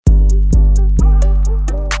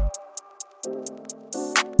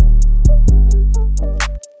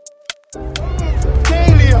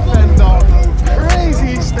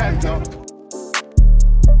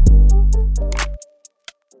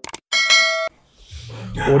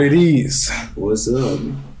What it is? What's up?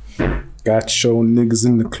 Got your niggas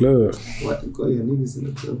in the club. What? Got your niggas in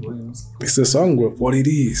the club? Why? It's the song, bro. What it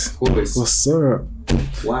is? Always. What's up?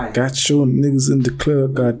 Why? Got your niggas in the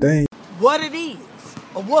club. God dang. What it is?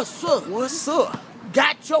 What's up? What's up?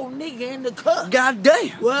 Got your nigga in the club. God damn.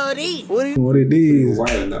 What it is? What is What it is?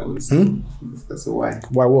 Why on that one? That's a why.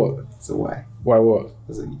 Why what? It's a why. Why what?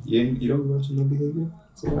 You don't watch no behavior?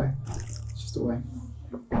 It's a why. It's just a why.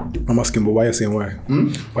 I'm asking, but why you saying why?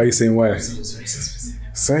 Why you saying why?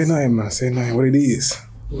 Say nothing, man. Say nothing. What it is?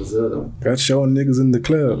 What's up? Got your niggas in the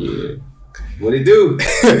club. Yeah. What it do?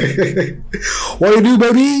 What it do,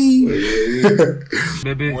 baby?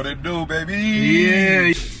 What it do, baby?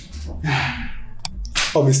 Yeah.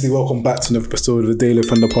 Obviously, welcome back to another episode of the Daily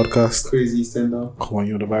Thunder podcast. Crazy stand up. Come on,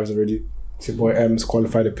 you know the vibes already. It's your boy M's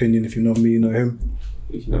qualified opinion. If you know me, you know him.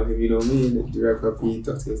 If you know him, you know me. And the rap happy,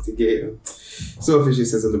 Dr. Instigator. So officially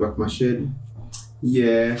says on the back of my shirt.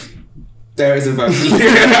 Yeah. There is a vacuum.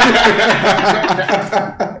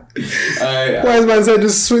 Why is man saying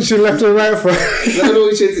just switching left and right for? I don't know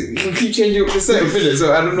which is. We keep changing up the setup, innit?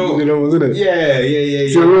 So I don't know. You know what's in it? Yeah.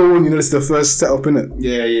 It's your real one, you know, it's the first setup, innit?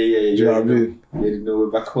 Yeah. Do you know what I mean? Yeah, you know,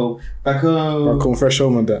 we're back home. Back home, fresh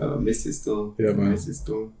home and that. Miss it still. Yeah, man. Miss it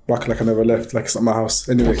still. Back like I never left, like it's at my house.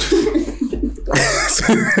 Anyway.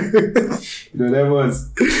 You know, that was.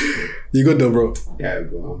 You good though, bro? Yeah,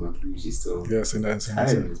 but I'm not bougie still. Yeah, say that.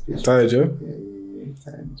 Tired, bitch. Tired, Joe? Yeah.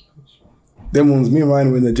 Tired, bitch. Them ones, me and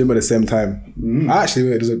mine were in the gym at the same time. Mm. Actually,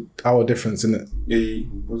 wait, there's an hour difference, innit? Yeah.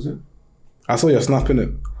 Was it? I saw your snap,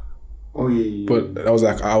 innit? Oh, yeah. But that was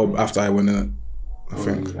like an hour after I went in it, I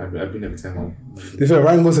think. I've been every time. To be fair,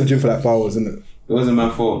 Ryan goes to the gym for like 4 hours, innit? It wasn't my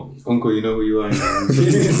fault. Uncle, you know who you are.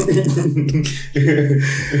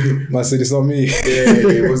 Man said it's not me. It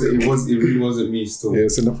really wasn't me still. Yeah,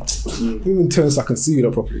 so even turn so I can see you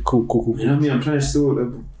though properly. Cool. You know what I mean? I'm trying to still,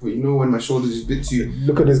 but you know when my shoulders is a bit too...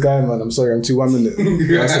 Look at this guy, man. I'm sorry, I'm too wham in it.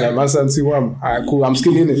 Man said I'm too wham. Alright, cool. I'm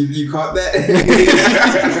skinny in it. You caught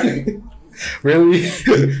that? Really?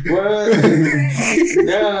 What?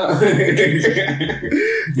 No.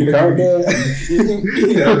 You can't get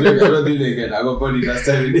I'm not doing it again. I got body last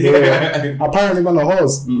time. Apparently, man, a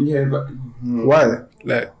horse. Yeah, but... Why?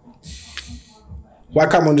 Like, why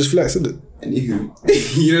can't man just flex, isn't it? Anywho.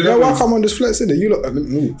 You know No, that why was- can't man just flex, isn't it? You look at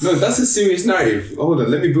me. No, that's a serious narrative. Hold on,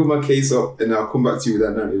 let me build my case up and I'll come back to you with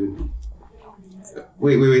that narrative.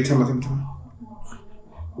 Wait, tell me.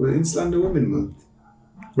 We're in Slander Women Month.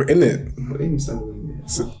 We're in it. We're in Slander Women Month.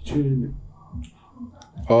 So- June.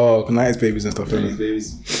 Oh, 90s babies and stuff, 90s innit?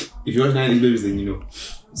 babies. If you watch 90s babies, then you know.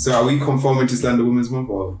 So are we conforming to Slander Women's Month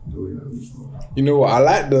or? You know what? I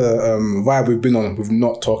like the vibe we've been on with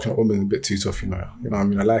not talking about women a bit too tough, you know. You know what I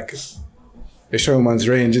mean? I like it. It's showing man's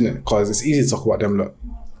range, innit? Because it's easy to talk about them, look.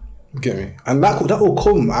 You get me? And that will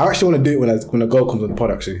come. I actually want to do it when a girl comes on the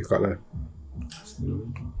pod, actually. Got like,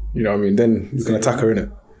 you know what I mean? Then you can attack her,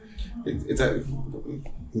 innit? It's like...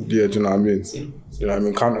 Yeah, do you know what I mean? You know what I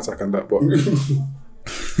mean? Counter-attack and that, but...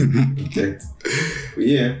 But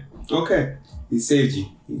yeah, okay. He saved you.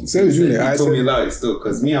 He told me a lot still,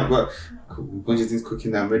 because me, I've got a bunch of things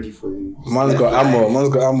cooking that I'm ready for you. Man's got ammo.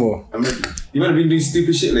 I'm ready. You might have been doing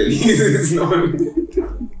stupid shit lately. It's not...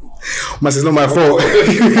 Man, it's not my fault.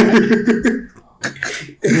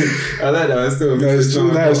 I like that. I still... It's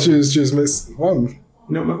true.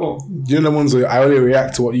 Not my fault. You know the ones where I only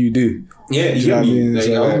react to what you do. Yeah, you know get what I me. mean? Like,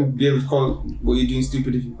 So, I wouldn't be able to call what you're doing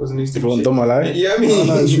stupid if you wasn't doing If stupid you want shit. dumb, I lie. You know what I mean?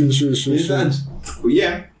 No, true. Understand? But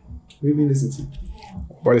yeah, we've been listening to.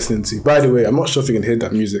 What listening to? By the way, I'm not sure if you can hear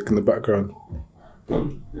that music in the background. Yeah.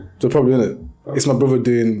 So probably, innit? It's my brother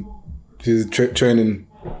doing his training,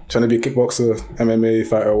 trying to be a kickboxer, MMA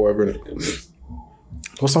fighter, or whatever, innit?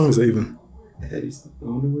 What song is it even? It's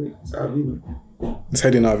on the way. It's out, you know. It's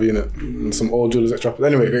Heading RV, innit? And some old Jules extra.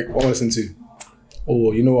 Anyway, what am I listening to?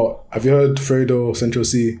 Oh, you know what? Have you heard Fredo, Central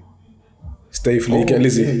C? Stay Fleet, Get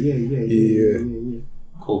Lizzy? Yeah.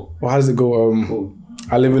 Cool. Well, how does it go? Cool.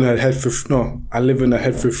 I live in her head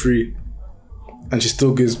for free, and she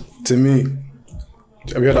still gives to me.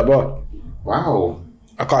 Have you heard that bar? Wow.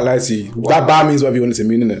 I can't lie to you. That bar means whatever you want it to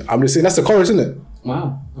mean, innit? I'm just saying that's the chorus, innit?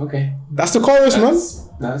 Wow. Okay. That's the chorus, man.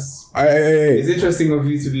 That's. Hey. It's interesting of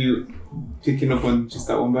you to be picking up on just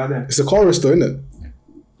that one bar there. It's the chorus, though, innit?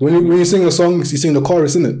 When you sing a song, you sing the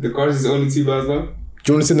chorus, innit? The chorus is only 2 bars long.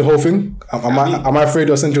 Do you want to sing the whole thing? Am I afraid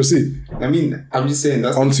of Central C? I mean, I'm just saying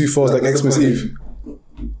that's On 2 4s like Xmas Eve.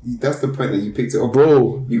 That's the point that you picked it up.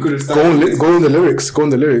 Bro, You could have go started. on the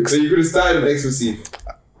lyrics. So you could have started on Xmas Eve.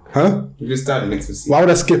 Huh? You could have started on Xmas Eve. Why would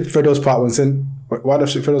I skip Fredo's part when saying? Why would I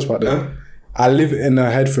skip Fredo's part then? Huh? I live in her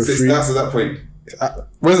head for So it free. starts at that point.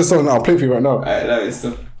 Where's the song now? I'll play it for you right now. Alright, no, it's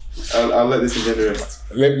still. I'll let this agenda rest.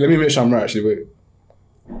 Let me make sure I'm right, actually. Wait.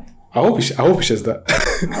 I hope he says that.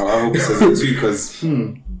 I hope it says it too, because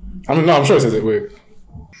I'm sure it says it. Wait.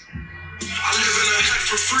 I live in her head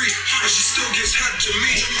for free, and she still gives head to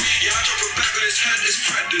me. Yeah, I drop her back on his head, it's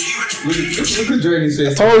Fred, and he went look at Journey's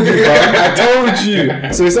face. Told you, fam. I told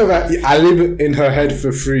you. So he said that I live in her head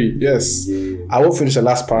for free. Yes. Yeah. I won't finish the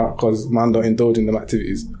last part because man don't indulge in them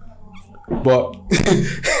activities. But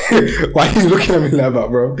why are you looking at me like that,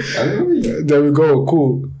 bro? I don't know. There we go.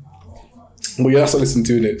 Cool. But yeah, that's what listening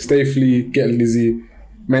to it. Stay Flea, Get Lizzie,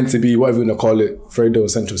 Meant to Be, whatever you want to call it. Fredo,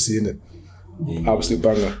 Central C, innit? Yeah. Absolute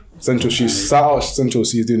banger. Central C. Shout out Central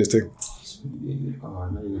C is doing this thing. Oh,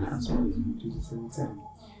 I know you're gonna ask me to do this every time.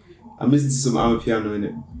 I'm listening to some Amapiano in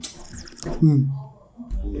it.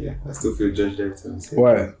 Yeah, I still feel judged every time I say it.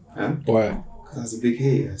 Why? Huh? Why? Because I was a big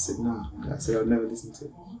hater. I said no. I said I'd never listen to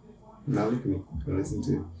it. Now look at me. I'm listening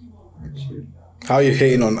to it. Shit. How are you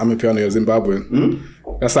hating on Amapiano, you're Zimbabwean?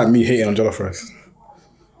 That's like me hating on Jollof Rice.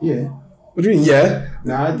 Yeah. What do you mean, yeah?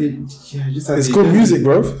 Nah, I did. Yeah, I just had It's the good agenda. music,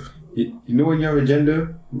 bro. You know when you have a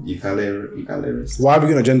gender, you can't let it rest. Why are we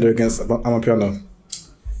going to gender against Amapiano?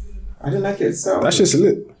 I didn't like it itself. That shit's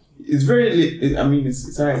lit. It's very lit. I mean,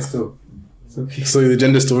 it's alright still. It's okay. So the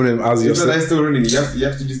gender's still running as you're It's not still running. You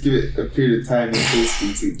have to just give it a period of time and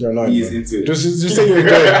patience You're to annoying, ease man. into it. Just say you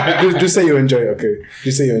enjoy it. Just say you enjoy it, okay?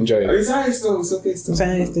 Just say you enjoy it. It's alright still. It's okay still. It's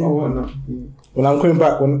alright still. Oh, what not? Yeah. When I'm coming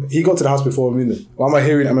back, when he got to the house before me, why am I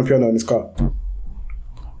hearing Amapiano in his car?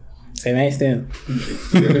 Say nice thing.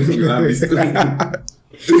 You have me still. I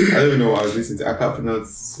don't even know what I was listening to. I can't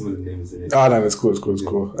pronounce some of the names in it. Ah, no, it's cool, it's cool, it's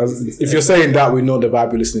cool. If you're saying that, we know the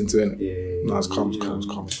vibe you're listening to, innit? Yeah. No, it's calm, you it's know, calm, it's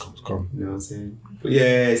calm, it's calm, it's calm. You know what I'm saying? But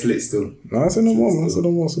yeah, it's lit still. No, I say no more, man. I say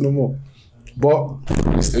no more, I say no more. But,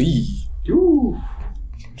 Ooh.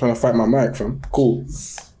 trying to fight my mic, fam. Cool.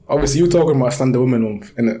 Obviously, you talking about Slender Women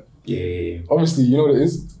month, innit? Yeah. Obviously, you know what it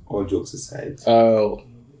is? All jokes aside.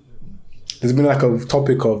 There's been like a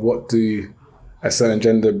topic of what do a certain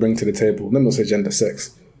gender bring to the table. Let me not say gender,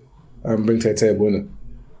 sex. Bring to the table, innit?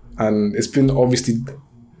 And it's been obviously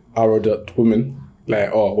arrowed at women, like,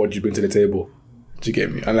 oh, what do you bring to the table? Do you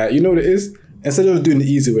get me? And like, you know what it is? Instead of doing the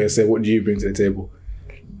easy way and say, what do you bring to the table?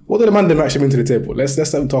 What do the man them actually bring to the table? Let's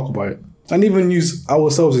let them talk about it. And even use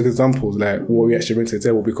ourselves as examples, like what we actually bring to the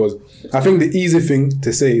table, because I think the easy thing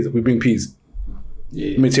to say is we bring peace.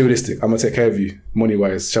 Yeah. Materialistic. I'm gonna take care of you, money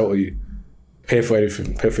wise, shelter you, pay for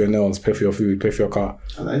everything, pay for your nails, pay for your food, pay for your car.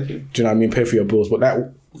 I like it. Do you know what I mean? Pay for your bills. But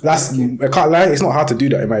that's I can't lie, it's not hard to do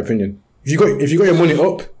that in my opinion. If you got your money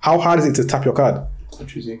up, how hard is it to tap your card?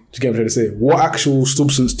 What you say? Do you get what I'm trying to say? What actual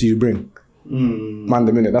substance do you bring? Man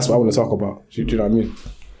the minute. That's what I want to talk about. Do you know what I mean?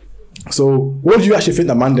 So what do you actually think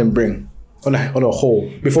that man them bring on a whole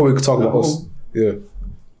before we talk about us? Yeah.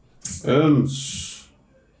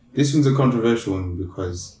 This one's a controversial one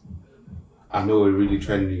because I know we're really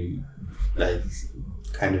trying to like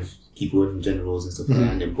kind of keep away from gender roles and stuff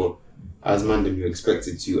like that, but as mandem you're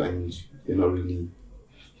expected to, and you're not really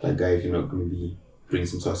that guy if you're not going to be bring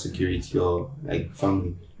some sort of security to your like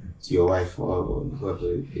family, to your wife or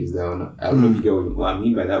whoever is there or not. I don't know if you get what I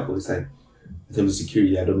mean by that, but it's like in terms of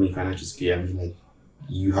security, I don't mean financial security. I mean like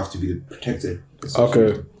you have to be the protector.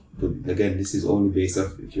 Okay. But again, this is only based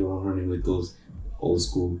off if you're running with those old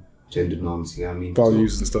school gender norms. You know what I mean?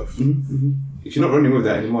 Values and stuff. If you're not running with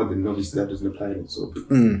that anymore, then obviously that doesn't apply. So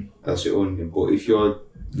that's your own thing. But if you're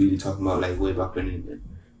really talking about like way back when, then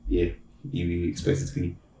yeah, you expect it to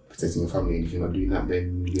be protecting your family. And if you're not doing that,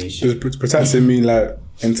 then you ain't shit. Does protecting mean like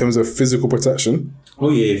in terms of physical protection? Oh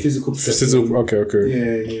yeah, physical protection. Physical, okay.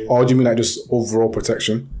 Yeah. Or do you mean like just overall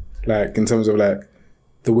protection? Like in terms of like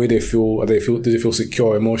the way they feel, do they feel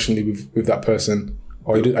secure emotionally with that person?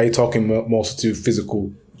 Or are you talking more to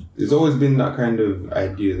physical? There's always been that kind of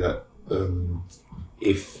idea that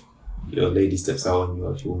if your lady steps out on you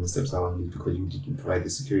or if your woman steps out on you because you didn't provide the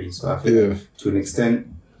security. So I feel like to an extent,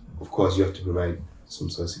 of course, you have to provide some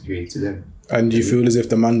sort of security to them. And do you feel as if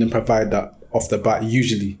the man didn't provide that off the bat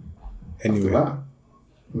usually? Anyway. Off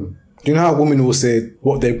the bat? Do you know how women will say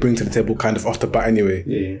what they bring to the table kind of off the bat anyway?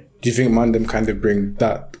 Yeah. Do you think man them kind of bring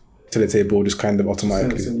that to the table just kind of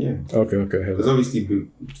automatically? Yeah. Okay. Because obviously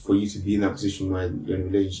for you to be in that position where you're in a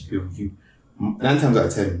relationship with you, 9 times out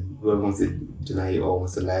of 10, whoever wants to deny it or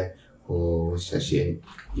wants to lie or shit,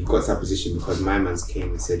 you've got to that position because my man's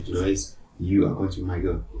came and said, you know, you are going to be my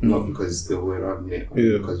girl. Not because the way around it,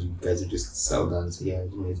 because you guys have just settled down and say, yeah,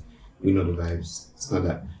 you know, we know the vibes. It's not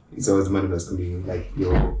that. It's always the man that's going to be like,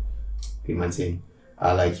 yo, be my team.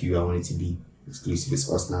 I like you, I want it to be exclusive.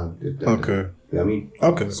 It's us now. Okay. You know what I mean?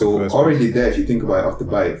 Okay. So First. already there, if you think about it off the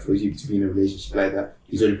bat, for you to be in a relationship like that,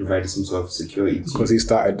 he's already provided some sort of security. Because he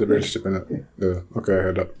started the relationship, innit? Yeah. Okay, I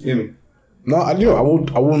heard that. You hear me? No, I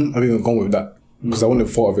wouldn't have even gone with that because I wouldn't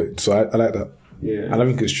have thought of it. So I like that. Yeah. And I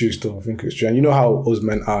think it's true still. I think it's true. And you know how us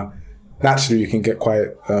men are. Naturally, you can get quite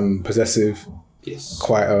possessive, Yes.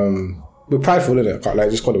 quite we're prideful, innit? Like,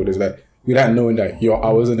 just call it what it is. Like, we like knowing that you're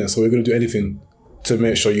ours, innit? So we're going to do anything to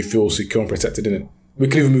make sure you feel secure and protected, innit? We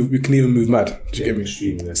can even move mad. Do you get me?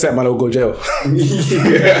 Extremely. Set man will go jail.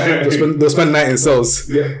 Yeah. they'll spend night in cells.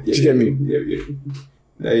 Yeah. Do you get me? Yeah.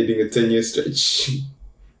 Now you're doing a 10-year stretch.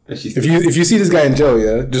 And she's If you see this guy in jail,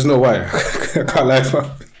 yeah, just know why. I can't lie,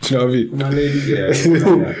 fam. Do you know what I mean? my lady, yeah.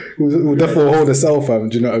 we'll definitely hold a cell, fam.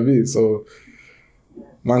 Do you know what I mean? So,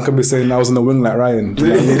 man could be saying I was in the wing like Ryan. Do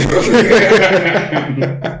you know what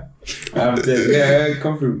I mean? Yeah,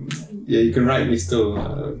 come through. Yeah, you can write me still.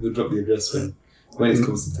 We'll drop the address when it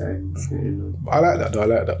comes to time. You know. I like that though. I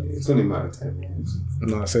like that. It's only a matter of time.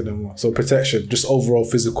 No, I said no more. So protection, just overall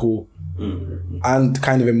physical and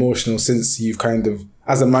kind of emotional. Since you've kind of,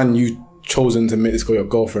 as a man, you've chosen to make this girl your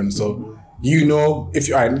girlfriend. So you know, if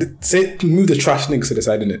you say move the trash niggas to the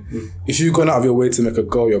side, innit? If you've gone out of your way to make a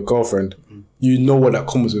girl your girlfriend, you know what that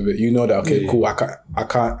comes with it. You know that okay, cool. I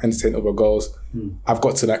can't entertain other girls. I've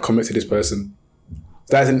got to like commit to this person.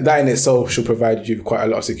 That in itself should provide you quite a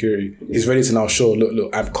lot of security. He's ready to now show,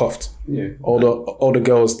 look, I'm cuffed. Yeah. All the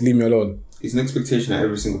girls, leave me alone. It's an expectation at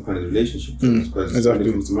every single point of the relationship. Because exactly. when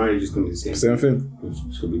it comes to marriage, it's going to be the same. Same thing.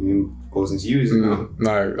 It's going to be me proposing to you, is it now?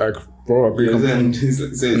 No, like, bro, I agree. You know what I'm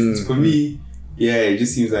saying? So it's, for me, yeah, it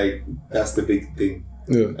just seems like that's the big thing.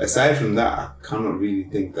 Yeah. Aside from that, I cannot really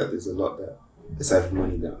think that there's a lot that, aside from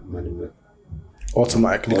money, that money will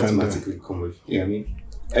Automatically come with. You know what I mean?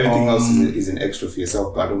 Everything else is an extra for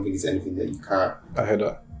yourself, but I don't think it's anything that you can't, I heard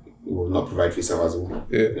that. will not provide for yourself as well.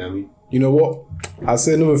 Yeah. You know what I mean? You know what? I'll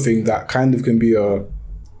say another thing that kind of can be a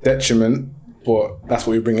detriment, but that's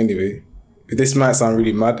what we bring anyway. This might sound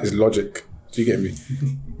really mad, is logic. Do you get me?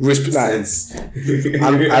 Sense.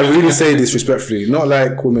 I really say this respectfully. Not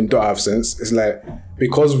like women don't have sense. It's like,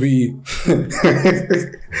 because we...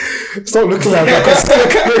 Stop looking at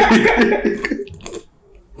that.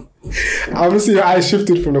 I haven't seen your eyes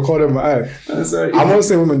shifted from the corner of my eye. Sorry. I'm not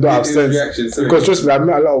saying women don't have sense. Reaction, Because trust me, I've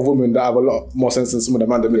met a lot of women that have a lot more sense than some of the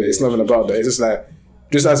man. It's not even about that. It's just like,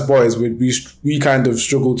 just as boys, we kind of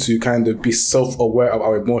struggle to kind of be self-aware of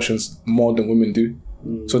our emotions more than women do.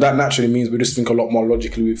 So that naturally means we just think a lot more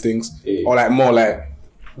logically with things. Yeah. Or like more like,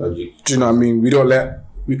 Logic. do you know what I mean? We don't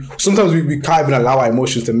sometimes we can't even allow our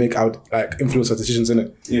emotions to make our, like, influence our decisions,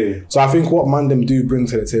 innit? Yeah. So I think what man them do bring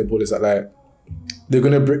to the table is that, like, they're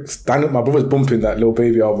gonna bring. My brother's bumping that Lil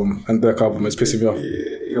Baby album and Dirk album. It's pissing me off.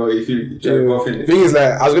 You know, if you drive off in The it. thing is,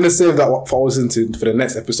 like, I was gonna save that for listening to for the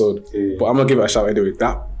next episode, but I'm gonna give it a shout anyway.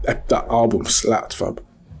 That album slapped, fam.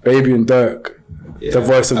 Baby and Dirk, the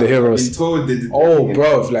voice of the heroes. Been told they did Oh,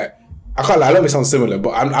 bro, like, I can't lie. I love it sound similar,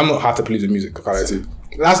 but I'm not hard to please with music. I can't lie to you.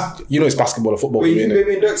 That's, you know, it's basketball or football. Wait, for me, you think innit?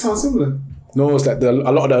 Baby and Dirk sound similar? No, it's like a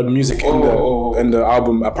lot of the music in the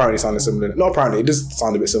album apparently sounded similar. Not apparently, it just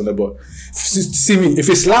sounded a bit similar, but see me, if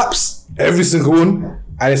it slaps every single one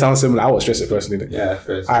and it sounds similar, I would stress it personally. Yeah,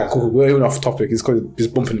 first. Alright, cool. We're even off topic. It's because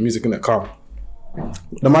just bumping the music in it, calm.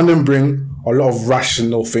 The man didn't bring a lot of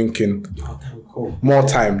rational thinking, Cool. more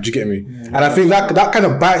time. Do you get me? And I think that kind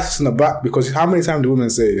of bites us in the back, because how many times do women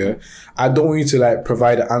say, yeah, I don't want you to like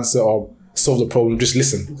provide an answer or solve the problem, just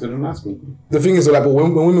listen. So don't ask me. The thing is, like, but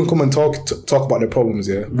when women come and talk about their problems,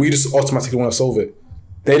 yeah, we just automatically want to solve it.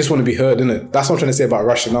 They just want to be heard, innit? That's what I'm trying to say about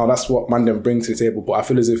rationale. That's what man them bring to the table. But I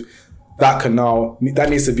feel as if that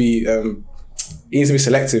needs to be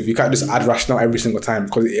selective. You can't just add rationale every single time,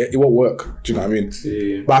 because it won't work. Do you know what I mean?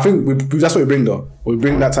 Yeah. But I think that's what we bring, though. We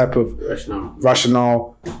bring that type of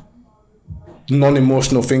rationale,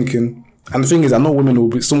 non-emotional thinking. And the thing is, I know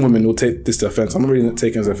some women will take this to offense. I'm not really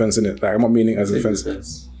taking it as offense, innit? Like, I'm not meaning it as offense.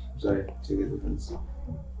 Sorry, take it as offense.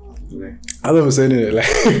 Okay. I don't saying it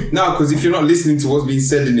like. No, because if you're not listening to what's being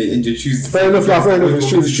said in it and you choose Fair enough.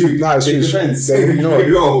 It's true. Nah, it's true. Offense. You know,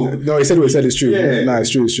 Yo. no, he said what he said is true. Yeah. Nah, it's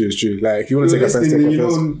true. Like, if you want to take offense, take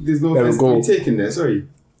offense. There's no There we offense go. to be taken there. Sorry.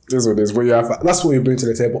 This is what it is. But yeah, that's what we bring to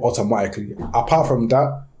the table automatically. Apart from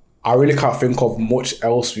that, I really can't think of much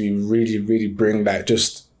else we really, really bring, like,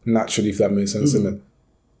 just naturally, if that makes sense, innit?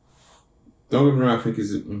 Don't get me wrong, I think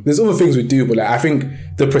There's other things we do, but like, I think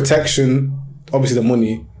the protection, obviously the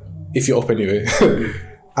money, if you're up anyway,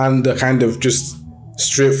 and the kind of just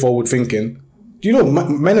straightforward thinking. Do you know,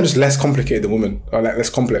 men are just less complicated than women, or like less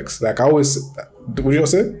complex. Like, I always, would you not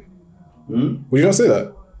say? Would you not say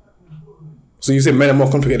that? So you say men are more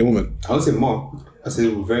complicated than women? I would say more. I say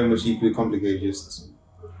we're very much equally complicated. Just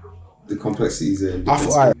the complexities and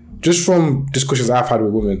just from discussions I've had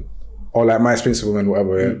with women, or like my experience with women,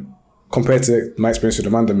 whatever, compared to my experience with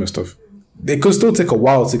the man and stuff, it could still take a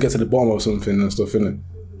while to get to the bottom of something and stuff, innit?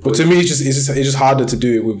 But to me, it's just harder to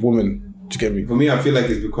do it with women. Do you get me? For me, I feel like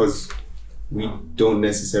it's because we don't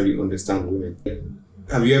necessarily understand women.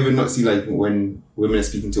 Have you ever not seen like when women are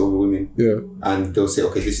speaking to other women, and they'll say,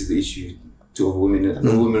 "Okay, this is the issue," to other women, and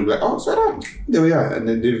the women will be like, "Oh, so that, there we are," and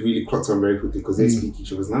then they really clocked on very quickly because they speak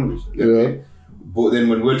each other's language. Okay? But then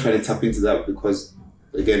when we're trying to tap into that, because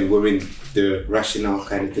again we're in the rational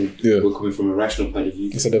kind of thing, we're coming from a rational point of view.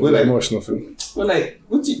 Instead of the emotional thing. We're like,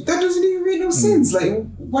 that doesn't even make no sense. Like,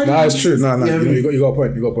 why? Nah, it's true. Nah, you got a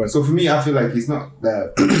point. You got a point. So for me, I feel like it's not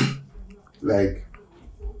that like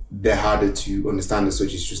they're harder to understand as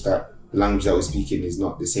such. It's just that the language that we're speaking is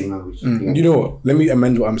not the same language. You know what? Let me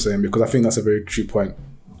amend what I'm saying, because I think that's a very true point.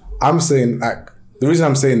 I'm saying, like, the reason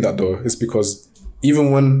I'm saying that though is because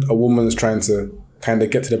even when a woman is trying to kind of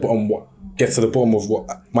get to the bottom of what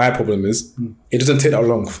my problem is, it doesn't take that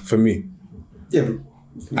long for me. Yeah,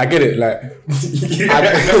 I get it. Like,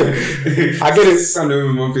 I get it. Sound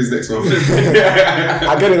over month is next month.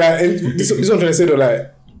 I get it. Like, this is what I'm trying to say though.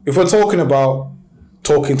 Like, if we're talking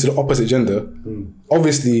to the opposite gender,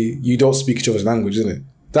 obviously you don't speak each other's language, isn't it?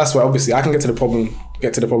 That's why obviously I can get to the problem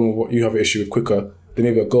of what you have an issue with quicker than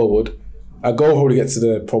maybe a girl would. A girl will probably get to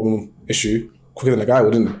the problem issue quicker than a guy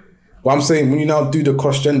would, isn't it? But I'm saying when you now do the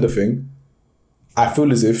cross-gender thing, I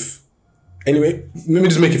feel as if, anyway, let me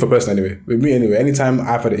just make it for person anyway. With me anyway, anytime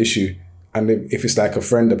I've had an issue, and if it's like a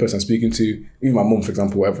friend, a person I'm speaking to, even my mum, for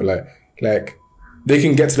example, whatever, like they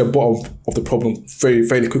can get to the bottom of the problem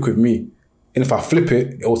fairly quick with me. And if I flip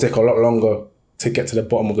it, it will take a lot longer to get to the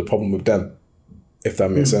bottom of the problem with them, if that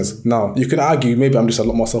makes sense. Now, you can argue maybe I'm just a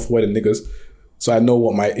lot more self-aware than niggas, so I know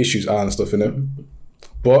what my issues are and stuff, innit?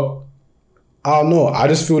 But I don't know. I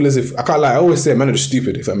just feel as if, I can't lie, I always say men are just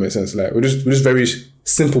stupid, if that makes sense. Like, we're just very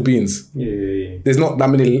simple beings. Yeah. There's not that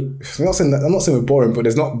many, I'm not saying we're boring, but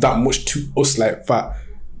there's not that much to us like that.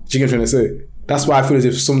 Do you get what I'm trying to say? That's why I feel as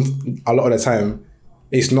if a lot of the time,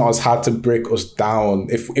 it's not as hard to break us down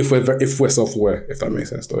if we're self-aware, if that makes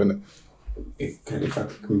sense though, innit? If I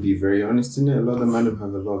can be very honest in it, a lot of the men have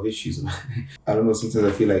a lot of issues. I don't know, sometimes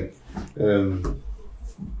I feel like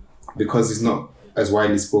because it's not as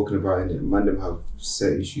widely spoken about in it, man them have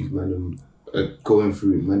set issues, man them going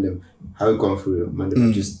through it, man them have gone through it, man them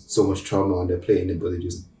have just so much trauma on their plate in it, but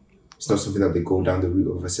it's not something that they go down the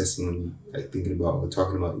route of assessing and like thinking about or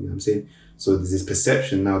talking about, you know what I'm saying? So there's this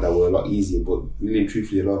perception now that we're a lot easier, but really and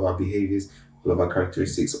truthfully, a lot of our behaviours, a lot of our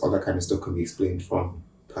characteristics, all that kind of stuff can be explained from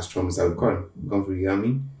past traumas that we've gone through, you know what I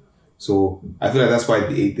mean? So I feel like that's why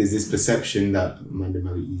there's this perception that man them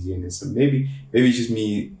have it easier, and so maybe it's just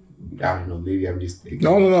me. I don't know. Maybe I'm just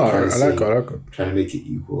no. I like it. Trying to make it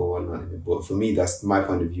equal or whatnot. But for me, that's my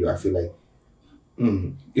point of view. I feel like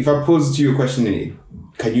if I pose to you a question,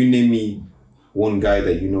 can you name me one guy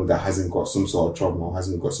that you know that hasn't got some sort of trauma or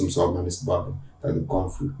hasn't got some sort of madness about them that they've gone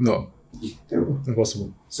through? No. There we go.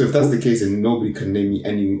 Impossible. So if that's the case and nobody can name me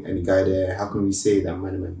any guy there, how can we say that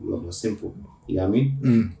man might be a lot more simple? You know what I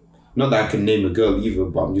mean? Not that I can name a girl either,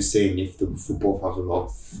 but I'm just saying if we both have a lot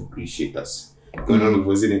of fuckery shit that's going on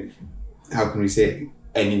with us, in it, how can we say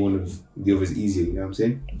any one of the others easier? You know what I'm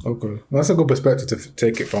saying? Okay, that's a good perspective to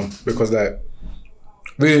take it from, because like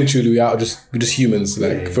really and truly we're just humans.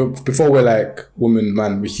 Like before we're like woman,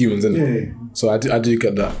 man, we're humans, isn't it? Yeah. So I do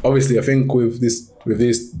get that. Obviously, I think with this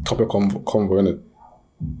topic convo, innit,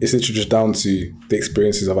 it's literally just down to the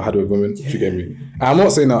experiences I've had with women. Do you get me? And I'm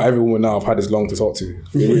not saying that every woman now I've had this long to talk to.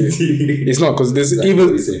 It's not, because there's exactly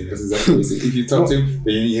even. That's exactly what you say. If you talk to him,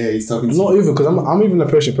 then he's talking to you. Not even, because I'm even a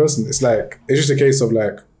patient person. It's like, it's just a case of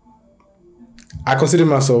like, I consider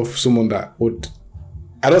myself someone that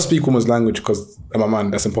I don't speak woman's language because I'm a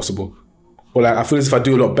man. That's impossible. But like, I feel as if I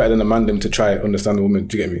do a lot better than a man them to try understand the woman.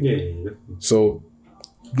 Do you get me? Yeah. So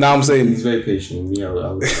now I'm saying he's very patient. Me,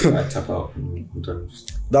 I tap out.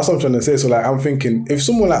 That's what I'm trying to say. So like, I'm thinking if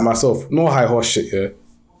someone like myself, no high horse shit, yeah,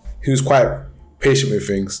 who's quite patient with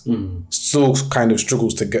things, still kind of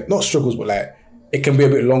struggles to get, not struggles, but like it can be a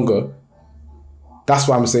bit longer. That's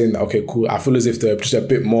why I'm saying that. Okay, cool. I feel as if they're just a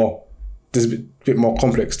bit more. There's a bit more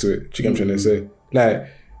complex to it. Do you get what I'm trying to say? Like,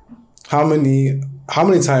 how many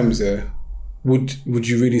times would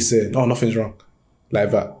you really say, "Oh, nothing's wrong,"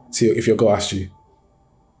 like that? If your girl asked you,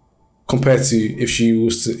 compared to if you were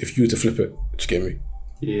to flip it. Do you get me?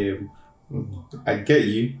 Yeah, I get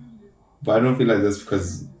you, but I don't feel like that's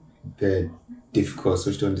because they're difficult,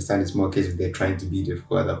 so to understand it's more a case of they're trying to be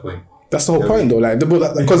difficult at that point. That's the whole point, though. Like,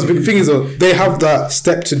 because the big thing is, though, they have that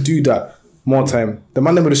step to do that more time. The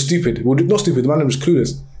man them was stupid. Not stupid. The man them was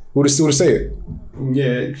clueless. Would have say it.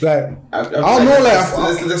 Yeah. Like, I don't know.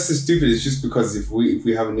 Like, that's so stupid. It's just because if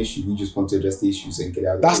we have an issue, we just want to address the issues and get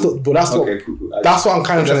out. That's what I'm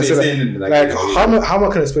kind of trying to say. Like, how am I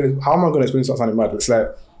going to explain? How am I going to explain something mad? It's like,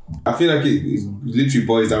 I feel like it literally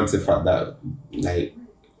boils down to the fact that like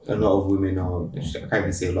a lot of women are. I can't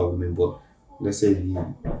even say a lot of women, but let's say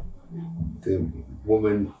the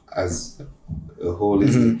woman as a whole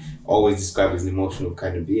is always described as an emotional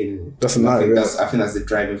kind of being. That's I think that's the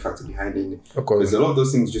driving factor behind it. Of course. Because a lot of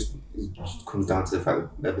those things just comes down to the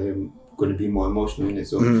fact that they're going to be more emotional in it.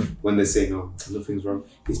 So when they say no, nothing's wrong,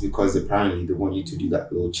 it's because apparently they want you to do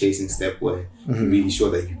that little chasing step where you're really sure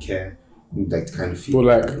that you care, like to kind of feel. But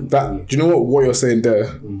like that, do you know what you're saying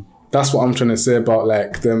there? That's what I'm trying to say about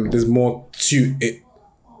like them. There's more to it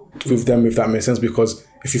with them, if that makes sense. Because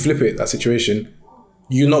if you flip it, that situation,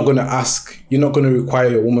 you're not going to require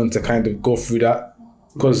your woman to kind of go through that.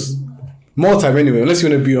 Because more time anyway, unless you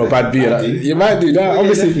want to be a bad beer, like, you might do that.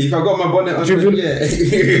 Obviously, if I got my bonnet on,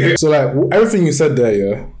 yeah. So like everything you said there,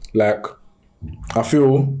 yeah, like I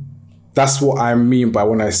feel that's what I mean by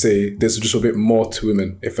when I say there's just a bit more to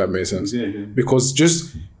women, if that makes sense. Yeah. Because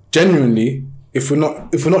just genuinely, if we're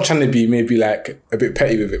not trying to be maybe like a bit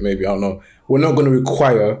petty with it, maybe, I don't know, we're not going to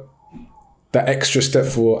require that extra step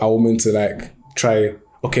for our woman to like try,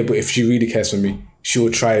 okay, but if she really cares for me,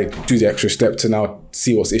 she'll try do the extra step to now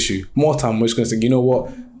see what's the issue. More time, we're just going to say, you know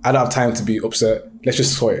what, I don't have time to be upset. Let's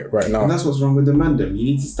just sort it right now. And that's what's wrong with the man then. You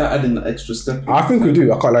need to start adding that extra step. I think we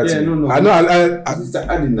do. I can't lie to you. No. I know. I start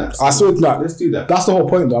adding that. I saw that. Let's do that. That's the whole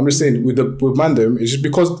point, though. I'm just saying with Mandem, it's just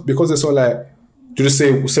because it's all like, you just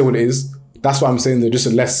say what it is. That's why I'm saying they're just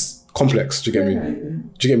less complex. Do you get me?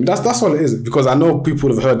 Do you get me? That's all it is. Because I know people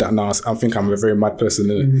have heard that now. I think I'm a very mad person,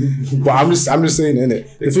 innit? But I'm just saying,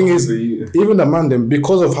 innit? The thing is, even the Mandem,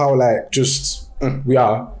 because of how like just we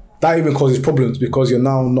are, that even causes problems because you're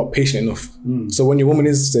now not patient enough. So when your woman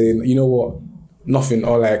is saying, you know what, nothing,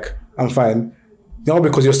 or like, I'm fine, not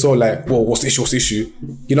because you're so like, well, what's the issue?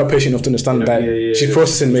 You're not patient enough to understand that she's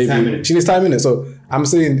processing maybe. She needs time in it. So I'm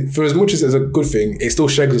saying, for as much as it's a good thing, it still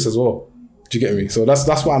shags us as well. Do you get me? So that's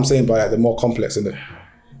what I'm saying by like the more complex in it.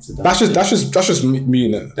 That's just me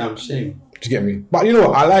in it. Damn shame. Do you get me? But you know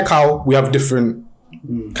what? I like how we have different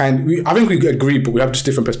I think we agree, but we have just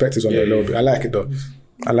different perspectives on it a little bit. I like it though.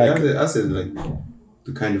 I said like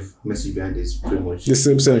the kind of message behind it is pretty much the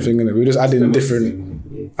same thing, innit? We're just adding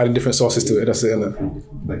different sources to it. That's it, innit?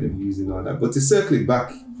 Like them using all that. But to circle it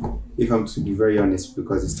back, if I'm to be very honest,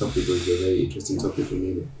 because this topic was a very interesting topic for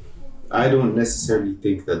me, I don't necessarily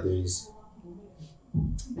think that there is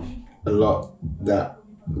a lot that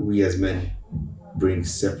we as men bring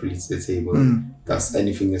separately to the table. That's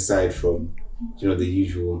anything aside from, the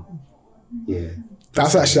usual. Yeah.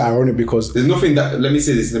 That's actually ironic because there's nothing that, let me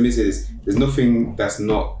say this, there's nothing that's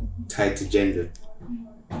not tied to gender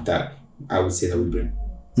that I would say that we bring.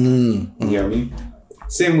 You know what I mean?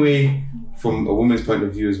 Same way from a woman's point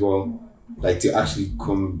of view as well, like to actually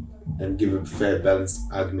come and give a fair balanced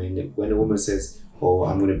argument. When a woman says, oh,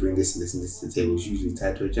 I'm going to bring this and this and this to the table, it's usually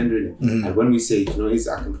tied to a gender in it. And when we say, I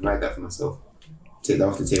can provide that for myself, take that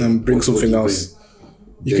off the table and bring something else.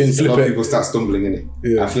 You can flip it. A lot of people start stumbling in it.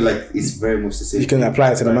 Yeah. I feel like it's very much the same. You can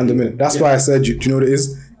apply it to the man minute. That's why I said, do you know what it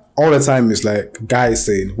is? All the time it's like guys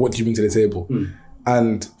saying, what do you bring to the table?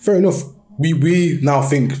 And fair enough, we now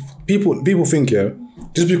think, people think,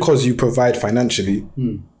 just because you provide financially,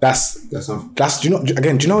 that's do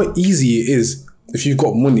you know how easy it is if you've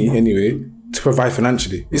got money anyway to provide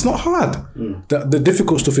financially? It's not hard. The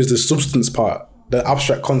difficult stuff is the substance part, the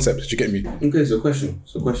abstract concept. Do you get me? Okay, so question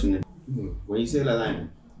then. When you say like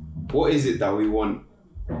that, what is it that we want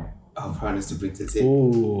our partners to bring to the table?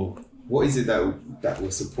 Ooh. What is it that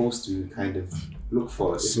we're supposed to kind of look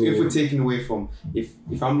for? If we're taking away from,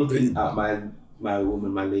 if I'm looking at my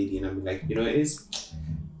woman, my lady, and I'm like, it is,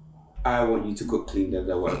 I want you to cook clean,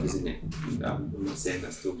 that whatever is in it. I'm not saying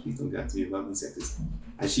that still, please don't get to me about being sexist.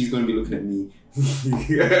 And she's going to be looking at me.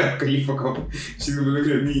 Can you fuck up? She's going to be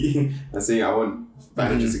looking at me and saying, I want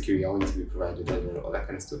financial security, I want you to be provided, all that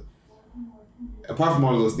kind of stuff. Apart from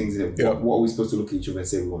all of those things, what are we supposed to look at each other and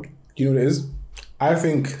say we want? Do you know what it is? I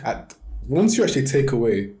think once you actually take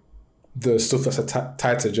away the stuff that's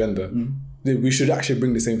tied to gender, we should actually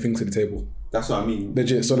bring the same thing to the table. That's what I mean.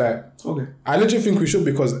 Legit. So okay. I legit think we should,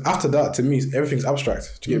 because after that, to me, everything's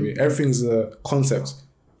abstract. Do you get me? Everything's a concept.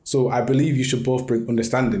 So I believe you should both bring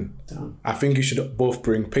understanding. Damn. I think you should both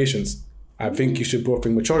bring patience. I think you should both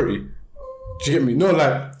bring maturity. Do you get me?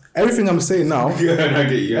 No, everything I'm saying now, I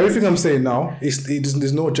get you. everything I'm saying now,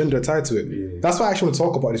 there's no gender tied to it. Yeah. That's why I actually want to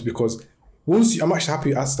talk about this, because I'm actually happy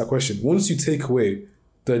you asked that question. Once you take away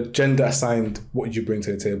the gender assigned what you bring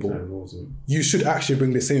to the table, you should actually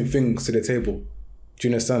bring the same things to the table. Do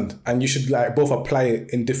you understand? And you should like both apply it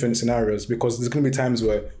in different scenarios, because there's going to be times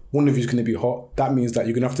where one of you is going to be hot. That means that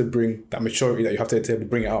you're going to have to bring that maturity that you have to the table,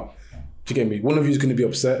 bring it out. Do you get me? One of you is going to be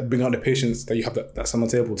upset, bring out the patience that you have that's on the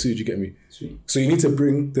table too. Do you get me? Sweet. So you need to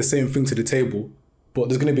bring the same thing to the table, but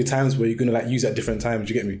there's going to be times where you're going to like use it at different times.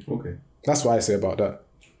 Do you get me? Okay. That's what I say about that.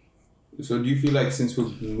 So do you feel like since we're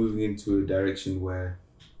moving into a direction where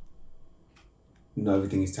not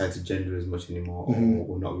everything is tied to gender as much anymore, or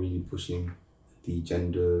we're not really pushing the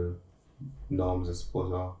gender norms, I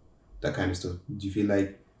suppose, or that kind of stuff, do you feel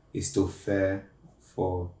like it's still fair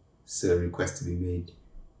for certain requests to be made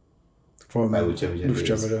From by whichever gender it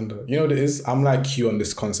is? gender. You know what it is? I'm like you on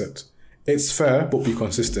this concept. It's fair, but be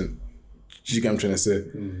consistent. Do you get what I'm trying to say?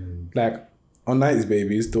 Like, on 90s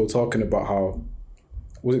Babies, they were talking about how,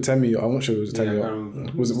 was it Temi? I'm not sure it was Temi. I can't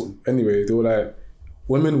remember. Was it, anyway, they were like,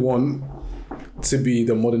 women want to be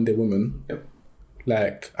the modern day woman. Yep.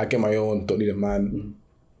 Like, I get my own, don't need a man,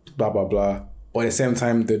 blah, blah, blah. But at the same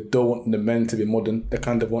time, they don't want the men to be modern. They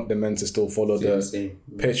kind of want the men to still follow the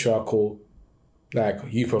patriarchal, like,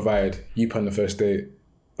 you provide, you plan the first date.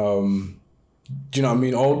 Do you know what I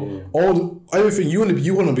mean? Everything, you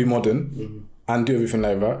want to be modern and do everything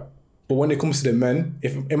like that. But when it comes to the men,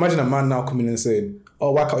 imagine a man now coming and saying,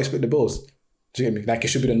 oh, why can't you split the bills? Do you get me? Like, it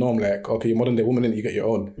should be the norm. Like, okay, you're modern day woman, and you get your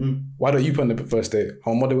own. Why don't you plan the first date?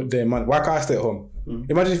 I'm a modern day man. Why can't I stay at home?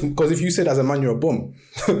 Imagine because if you said as a man you're a bum,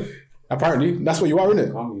 apparently that's what you are,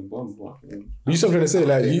 innit? You see what I'm trying to say?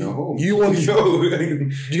 Like, you want. Do you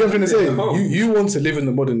get what I'm trying to say? You want to live in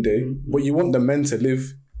the modern day, but you want the men to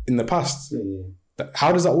live in the past.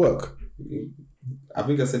 How does that work? I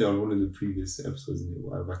think I said it on one of the previous episodes in a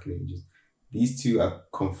while back in the ages. These two are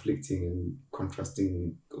conflicting and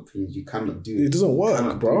contrasting opinions. You cannot do it. It doesn't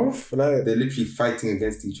work, bro. Like, they're literally fighting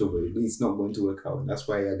against each other. It's not going to work out. And that's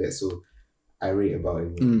why I get so irate about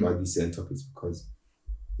it, about these certain topics, because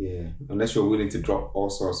unless you're willing to drop all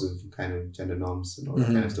sorts of kind of gender norms and all that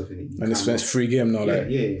kind of stuff in it. And it's free game now,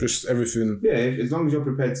 just everything. Yeah, as long as you're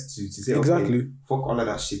prepared to say, exactly, okay, fuck all of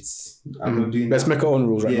that shit. I'm not doing Let's that. make our own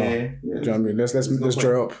rules right now. Yeah. Do you know what I mean? Let's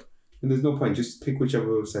draw up. And there's no point. Just pick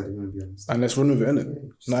whichever side you want to be on. And let's run with it,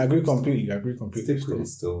 innit? No, I agree completely. Stick with it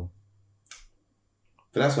still.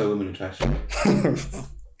 But that's why women are trash.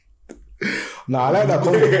 No, I like that.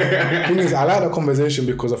 Thing is, I like that conversation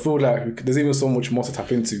because I feel like there's even so much more to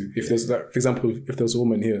tap into. If there's, like, for example, if there's a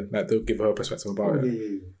woman here, like, they'll give her perspective about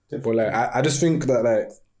it. But like, I just think that like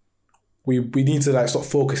we need to like stop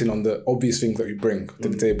focusing on the obvious things that we bring to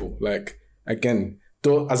the table. Like, again,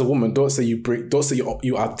 as a woman, don't say you are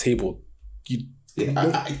the table.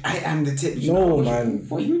 I am the table. No, man.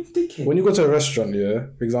 What are you thinking? When you go to a restaurant,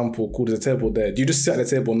 for example, there's a table there. Do you just sit at the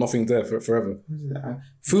table, nothing's there forever?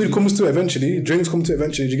 Food comes to it eventually. Drinks come to it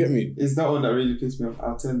eventually. Do you get me? It's that one that really pissed me off.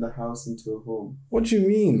 I'll turn the house into a home. What do you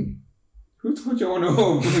mean? Who told you I want a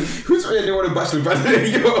home? Who told you I didn't want a bachelor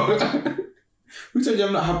party? Who told you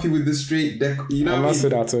I'm not happy with the straight decor? You know what I mean?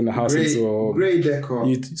 said I'll turn the house into a home. Grey decor.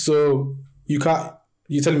 So you can't.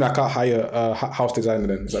 You're telling me I can't hire a house designer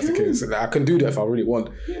then? Is that the case? Like, I can do that if I really want.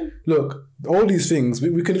 Yeah. Look, all these things,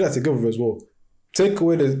 we can do that together as well. Take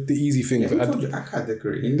away the easy things. Yeah, who told you I can't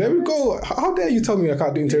decorate? There we go. How dare you tell me I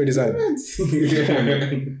can't do interior design?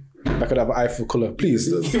 I could have an eye for colour.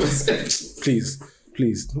 Please.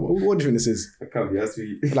 Please. What do you think this is? I can't be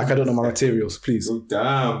asking. Like, I don't know my materials. Please. Oh,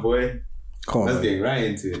 damn, boy. Come on, That's man. getting right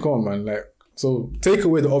into it. Come on, man. Like, so take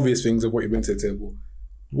away the obvious things of what you bring to the table.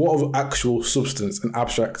 What of actual substance and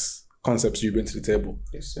abstract concepts you bring to the table?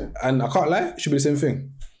 Yes, sir. And I can't lie, it should be the same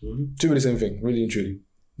thing. Should be the same thing, really and truly.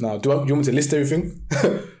 Now, do you want me to list everything?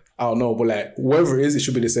 I don't know, but like, whatever it is, it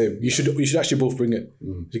should be the same. You should actually both bring it.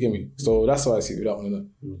 Do you get me? So that's how I see it with that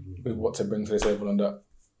one, with what to bring to the table and that.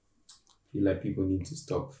 I feel like people need to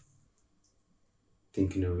stop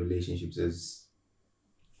thinking of relationships as,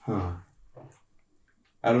 I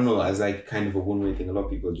don't know, as like kind of a one-way thing. A lot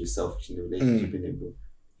of people are just selfish in the relationship, in it, but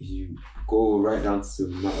if you go right down to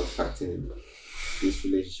the matter of fact, in it, this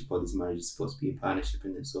relationship or this marriage is supposed to be a partnership,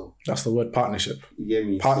 in it. So that's the word, partnership. You get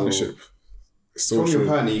me? Partnership. So from your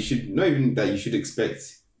partner, you should not even that you should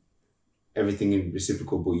expect everything in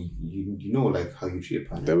reciprocal, but you know like how you treat a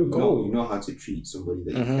partner. There we go. You know how to treat somebody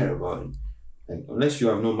that you care about. And, like, unless you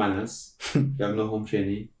have no manners, you have no home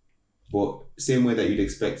training, but same way that you'd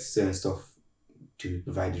expect certain stuff to be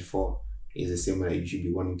provided for is the same way that you should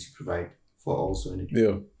be wanting to provide for also.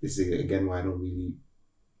 Yeah. This is again why I don't really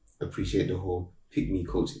appreciate the whole pick me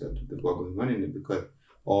culture that they've got going on in it, because,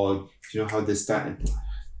 or you know how they're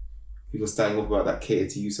people starting up about that Cater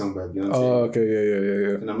to You song by Beyonce. Oh, okay,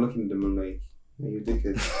 yeah. And I'm looking at them, I'm like, you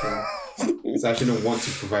dickhead. So I shouldn't want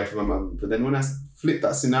to provide for my mum. But then when I flip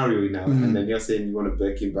that scenario now, and then you're saying you want a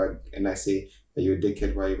Birkin bag, and I say, are you a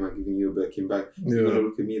dickhead? Why am I giving you a Birkin bag? You're going to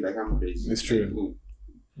look at me like I'm crazy. It's true. Like, well,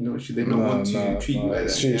 no, should they not want to treat you like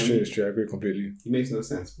that? It's true. I agree completely. It makes no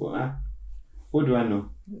sense. But what do I know?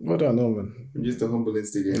 What do I know, man? I'm just a humble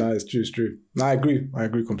instigator. Nah, it's true. Nah, I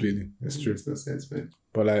agree completely. It's true. Makes no sense, man.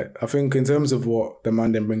 But like, I think in terms of what the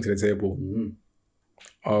man then bring to the table,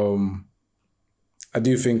 I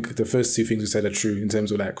do think the first two things we said are true in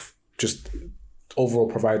terms of like just overall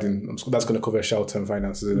providing. That's going to cover shelter and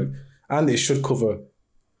finances, isn't it? And it should cover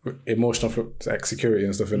emotional like security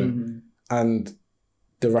and stuff, innit? And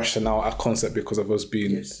the rationale, our concept, because of us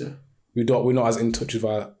being, we're not as in touch with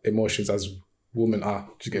our emotions as women are.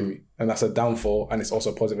 Do you get me? And that's a downfall, and it's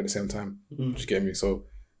also positive at the same time. Do you get me? So,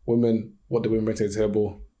 women, what do women bring to the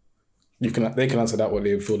table? They can answer that what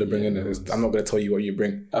they feel they bring in. I'm not going to tell you what you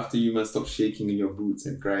bring. After you man stop shaking in your boots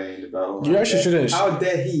and crying about, you actually shouldn't. How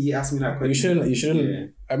dare he ask me that question? You shouldn't.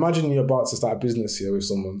 Yeah. Imagine you're about to start a business here with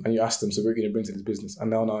someone, and you ask them, so we're going to bring to this business,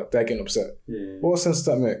 and now they're getting upset. Yeah. What sense does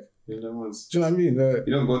that make? Yeah, do you know what I mean?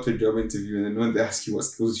 You don't go to a job interview and then when they ask you what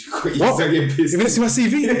skills you got, you start getting pissed. You didn't see my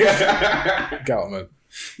CV? Get out, man.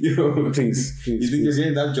 Yo, please. You think you're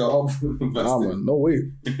getting that job? Nah, man. No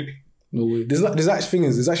way. No way. There's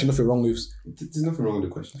actually nothing wrong with. There's nothing wrong with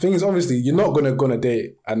the question. Thing is, obviously, you're not gonna go on a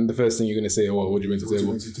date and the first thing you're gonna say, "Oh, what do you bring to the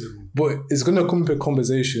table?" But it's gonna come to a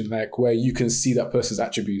conversation like where you can see that person's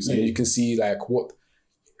attributes and you can see like what.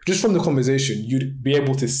 Just from the conversation, you'd be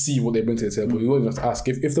able to see what they bring to the table. You wouldn't have to ask.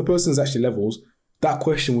 If the person's actually levels, that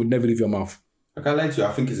question would never leave your mouth. I can't lie to you.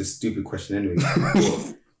 I think it's a stupid question anyway.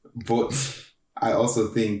 but I also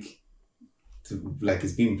think,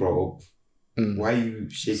 it's being brought up. Why are you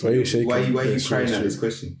shaking? Why are you crying at this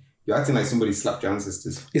question? You're acting like somebody slapped your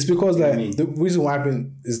ancestors. It's because the reason why I've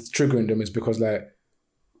been is triggering them is because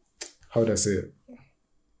how would I say it?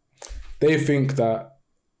 They think that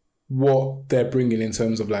what they're bringing in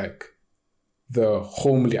terms of the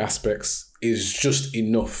homely aspects is just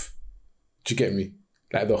enough. Do you get me?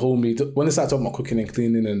 Like the homely, when they start talking about cooking and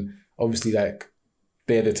cleaning and obviously they're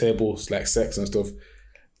the tables, sex and stuff,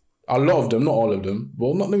 a lot of them, not all of them,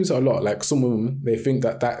 well, not let me say a lot, some women, they think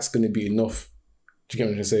that that's going to be enough. Do you get what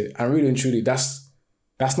I'm trying to say? And really and truly, that's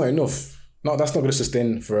not enough. No, that's not going to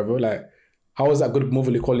sustain forever. How is that good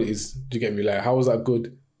motherly qualities? Do you get me? How is that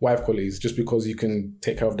good wife qualities just because you can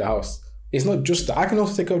take care of the house? It's not just that. I can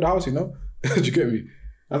also take care of the house, you know? Do you get me?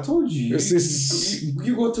 I told you.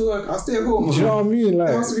 You go to work, I'll stay at home. Do you know what I mean? There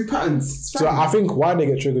has to be patterns. So I think why they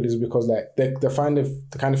get triggered is because they find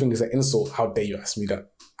the kind of thing is an insult. How dare you ask me that?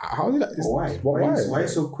 How did that? Why? Why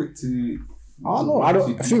so quick to? I don't know. I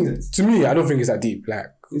think to me, I don't think it's that deep. I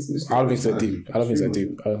don't think it's that deep. I don't think it's that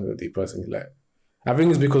deep. I don't think it's that deep personally. I think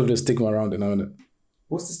it's because of the stigma around it now, isn't it?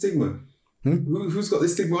 What's the stigma? Who's got the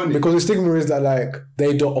stigma on it? Because the stigma is that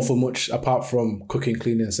they don't offer much apart from cooking,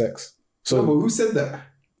 cleaning, and sex. So, but who said that?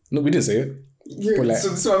 No, we didn't say it. Yeah,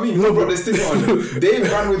 so I mean, who brought the stigma on it? They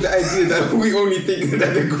ran with the idea that we only think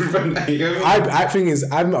that they're good for that. You know what I mean? I think is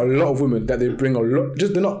I've met a lot of women that they bring a lot.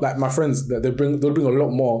 Just they're not like my friends that they'll bring a lot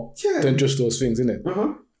more than just those things, innit?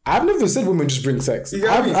 I've never said women just bring sex.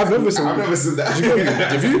 I've never said that. Do you get me?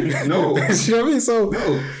 Have you? No. Do you know what I mean? So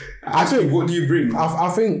no. I think what do you bring? I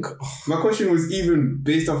think my question was even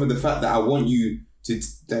based off of the fact that I want you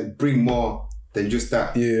to bring more than just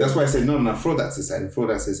that. Yeah. That's why I said no, throw that to the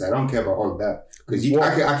side. I don't care about all of that because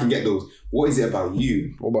I can get those. What is it about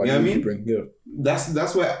you? What about you? Know what I mean? Bring? Yeah.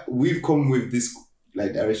 That's where we've come with this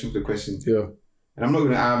direction for the questions. Yeah. And I'm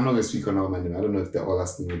not gonna speak on all men. I don't know if they're all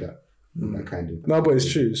asking me that kind of. No, but it's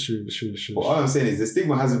true. But all I'm saying is the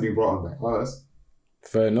stigma hasn't been brought on by us.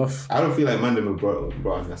 Fair enough. I don't feel like Mandem brought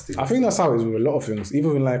on that stigma. I think that's how it is with a lot of things,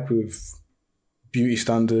 even with beauty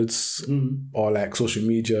standards or social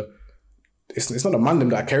media. It's not the Mandem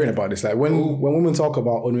that are caring about this. When women talk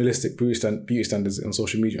about unrealistic beauty standards on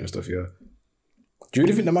social media and stuff, do you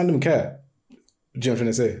really think the Mandem care? Do you know what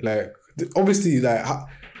I'm trying to say? Obviously, all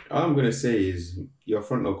I'm gonna say is your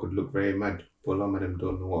front row could look very mad, but a lot of them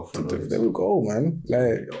don't know what front row is. There we go, man.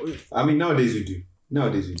 I mean, nowadays we do.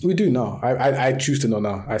 We do now. I choose to know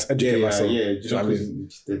now. I educate myself. Yeah. Do you know what I mean?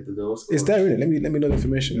 It's there, innit? Let me know the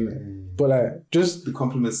information, innit? But just the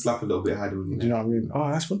compliments slap a little bit harder. Do you know what I mean? Oh,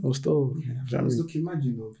 that's fun. Still. Yeah, do you know what I mean? Looking mad,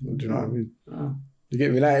 you know. Do you know what I mean? You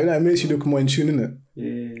get me? It makes you look more in tune, innit?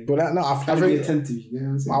 Yeah. But no, I think attentive. You know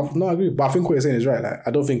what I'm saying? No, I agree. But I think what you're saying is right. I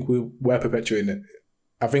don't think we're perpetuating it.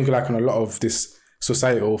 I think on a lot of this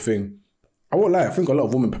societal thing, I won't lie. I think a lot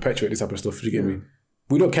of women perpetuate this type of stuff. You get me?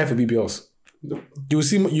 We don't care for BBLs. No.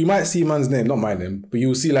 You might see man's name, not my name, but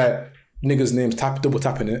you'll see like niggas' names double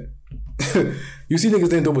tapping it. You see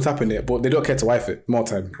niggas' name double tapping it, but they don't care to wife it more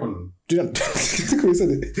time. Oh, no. Do you know? We said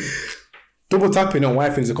it. Double tapping on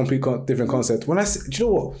wifing is a complete different concept. When do you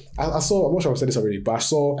know what? I saw, I'm not sure I've said this already, but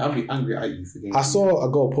I'll be angry at you for getting I saw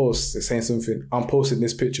a girl post saying something. I'm posting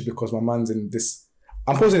this picture because my man's in this.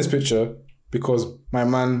 I'm posting this picture because my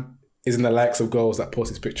man is in the likes of girls that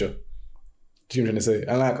post this picture. Do you know what I'm trying to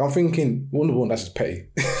say? And like, I'm thinking, number one, that's just petty.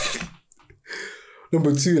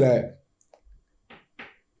 Number two, like,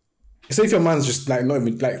 say if your man's just like not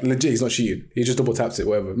even like legit, he's not cheating. He just double taps it,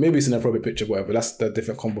 whatever. Maybe it's an inappropriate picture, whatever. That's the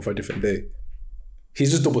different combo for a different day.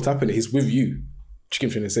 He's just double tapping it. He's with you. What you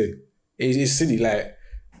trying to say? It's silly. Like,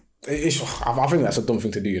 I think that's a dumb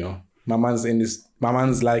thing to do. You know, my man's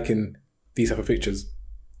liking these type of pictures.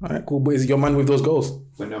 All right, cool. But is it your man with those goals?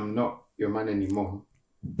 When I'm not your man anymore.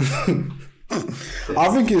 I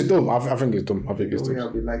think it's dumb. I think it's dumb. I'll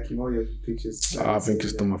be liking all your pictures. I think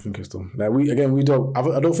it's dumb. Like we don't.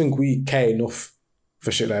 I don't think we care enough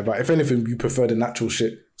for shit like that. If anything, we prefer the natural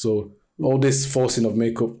shit. So all this forcing of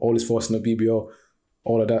makeup, all this forcing of BBL,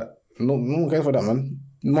 all of that. No one cares for that, man.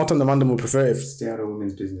 More time the man will prefer if stay out of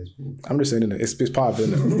women's business, man. I'm just saying, innit? It's part of it,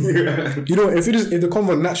 innit? You know, if the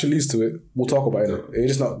convo naturally leads to it, we'll talk about it. It's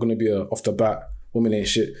just not gonna be off the bat. Women ain't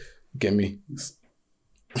shit. Get me?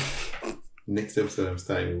 Next episode, I'm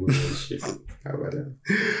starting with women ain't shit. How about that?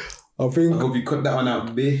 I hope you cut that one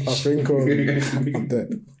out, bitch. I think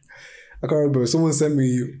that. I can't remember. Someone sent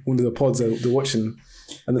me one of the pods they're watching,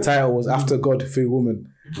 and the title was "After God, Through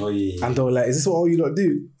Woman." Oh yeah. And they were like, "Is this what all you lot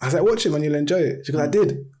do?" I was like, "Watch it, man. You'll enjoy it." She goes, "I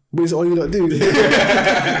did." But it's all you lot do. I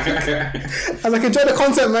was like, "Enjoy the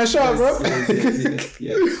content, man. Shut up, bro."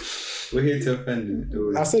 Yeah. We're here to offend.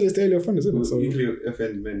 I said it's daily offenders, isn't it? So usually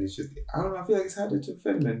offend men. It's just I don't know. I feel like it's harder to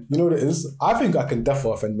offend men. You know what it is? I think I can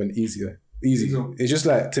definitely offend men Easy. It's just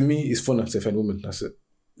like, to me, it's funner to offend women. That's it.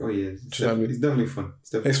 Oh yeah, it's definitely fun.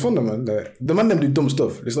 It's fun, though, man. Like, the man them do dumb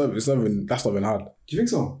stuff. That's not even hard. Do you think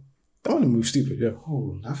so? The man them move stupid, yeah.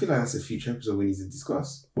 Oh, I feel like that's a future episode we need to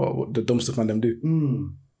discuss. What the dumb stuff man them do.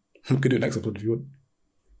 We could do it next episode if you want.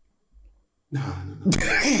 No.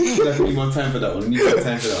 Definitely more time for that one. We need more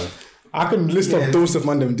time for that one. I can list off dumb stuff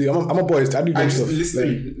man them do. I'm a boy. I do dumb stuff.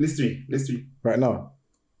 List three. Right now.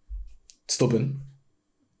 Stubborn.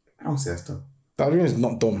 I don't say that's dumb. That is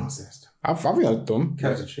not dumb. I don't say that's dumb. I think that's dumb.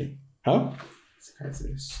 Character trait. Huh?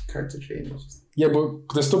 It's character trait. Yeah,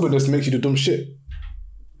 but the stubbornness makes you do dumb shit.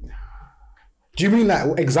 Do you mean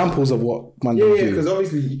like examples of what man do? Yeah, because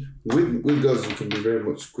obviously with girls you can be very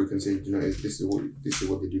much quick and say, you know, this is what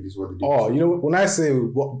they do, this is what they do. Oh, you know, when I say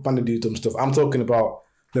what man do dumb stuff, I'm talking about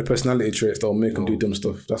the personality traits that will make them do dumb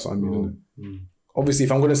stuff. That's what I mean. Obviously,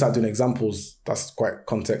 if I'm going to start doing examples, that's quite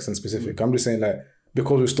context and specific. I'm just saying, like,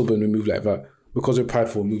 because we're stubborn, we move like that. Because we're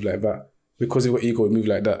prideful, we move like that. Because we're ego, we move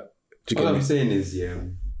like that. Do you get what me? I'm saying is, yeah,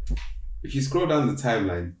 if you scroll down the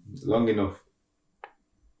timeline long enough,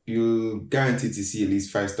 you'll guarantee to see at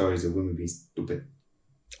least 5 stories of women being stupid.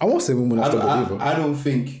 I won't say women are stupid either. I don't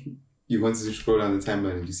think you want to scroll down the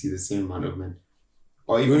timeline and you see the same amount of men.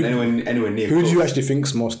 Or even anyone near. Who do you actually think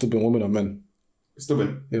is more stubborn, women or men?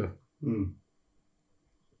 Stubborn? Yeah.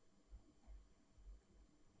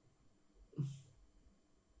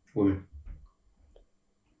 Women.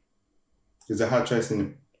 It's a hard choice, isn't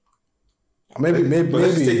it? Maybe.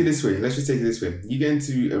 Let's just take it this way. You get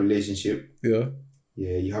into a relationship. Yeah.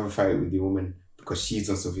 Yeah, you have a fight with your woman because she's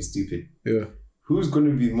done something stupid. Yeah. Who's going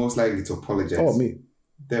to be most likely to apologize? Oh, me.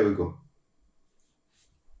 There we go.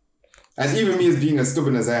 And even me as being as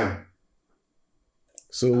stubborn as I am.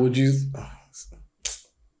 So would you...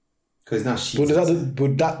 Because now she...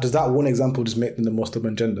 Does that one example just make them the most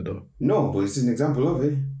stubborn gender, though? No, but it's an example of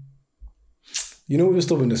it. You know, with the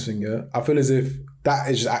stubbornness thing, yeah? I feel as if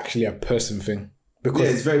that is just actually a person thing. Because, yeah,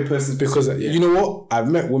 it's very person. Because, you know what? I've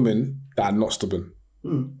met women that are not stubborn.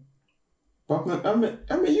 But I met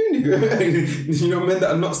you, nigga. You know, men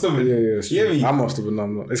that are not stubborn. Yeah. I'm not stubborn.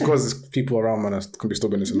 I'm not. It's because there's people around, man, that can be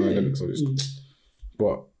stubborn. It's annoying, so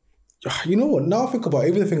but you know what? Now I think about it,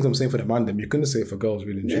 even the things I'm saying for the man, you couldn't say it for girls,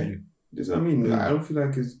 really. Yeah. That's what I mean. I don't feel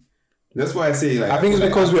like it's. That's why I say, like, I think it's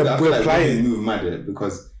because we're applying. Move mad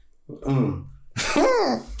because.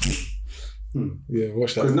 Yeah,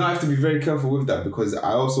 watch that. Because now I have to be very careful with that because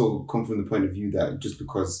I also come from the point of view that just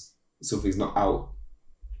because something's not out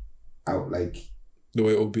like the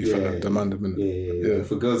way it would be for the man. Yeah.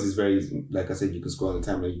 For girls, it's very, like I said, you can scroll on the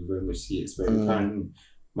timeline, you very much see it. It's very apparent.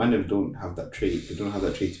 Men don't have that trait. They don't have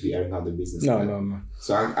that trait to be airing out their business. No.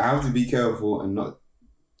 So I have to be careful and not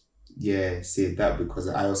say that because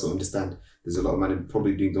I also understand there's a lot of man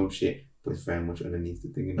probably doing dumb shit, but it's very much underneath the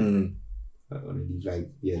thing, innit? Underneath, like,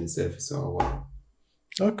 the surface. So, wow.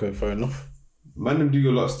 Okay, fair enough. Man, them do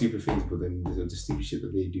a lot of stupid things, but then the stupid shit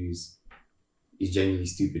that they do is genuinely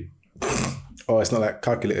stupid. Oh, it's not like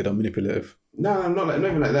calculated or manipulative. No, not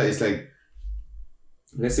even like that. It's like,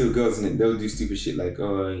 let's say with girls, and they'll do stupid shit like,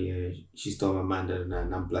 oh yeah, she stole my man,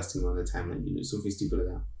 and I'm blasting her all the time, and something stupid like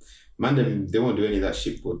that. Man, they won't do any of that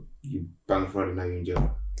shit, but you bang for it and now you're in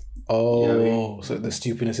jail. Oh, you know what I mean? So the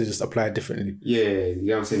stupidness is just applied differently. Yeah, you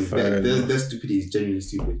know what I'm saying? Fair Their stupidity is genuinely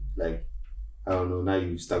stupid. Like, I don't know, now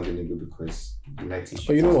you've stabbed a nigga because you like to shoot.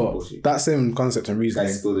 But you know what? Bullshit. That same concept and reasoning.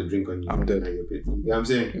 Guys spilled a drink on you. I'm dead. Now you're bit. You know what I'm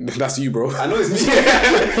saying? That's you, bro. I know it's me.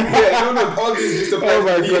 Yeah, no, all this just applies Oh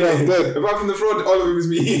my to me. God, I'm dead. Apart from the fraud, all of it was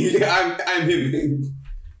me. I'm him.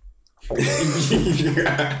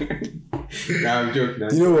 Nah, I'm joking.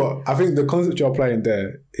 You know what? I think the concept you're applying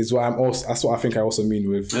there is what that's what I think I also mean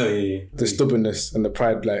with the stubbornness and the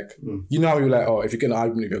pride. Like, you know how you're like, oh, if you get an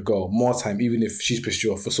argument with your girl, more time, even if she's pissed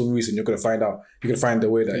you off, for some reason, you're going to find the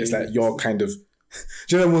way that it's like you're kind of,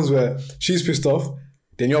 do you know the ones where she's pissed off,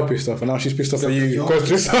 then you're pissed off, and now she's pissed off at you. Yeah.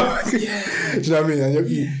 Do you know what I mean? And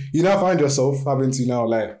you now find yourself having to now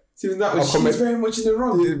like, see, that was, she's very much in the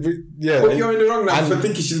wrong. Yeah. But you're in the wrong now for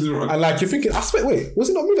thinking she's in the wrong. And like, you're thinking, wait, was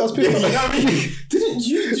it not me that was pissed off? You know what I mean? Didn't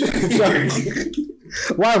you?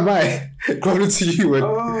 Why am I grabbing to you when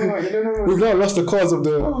we've now lost the cause of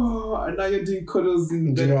the... Oh, and now you're doing cuddles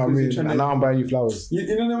in do you know what I mean? And now I'm buying you flowers. You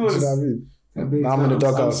know what Do you know what I mean? Now I'm in the I'm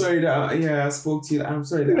doghouse. sorry that I spoke to you. I'm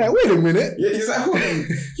sorry that... You're like, wait a minute. Yeah, he's like,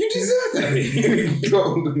 you deserve that.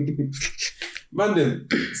 Man, then,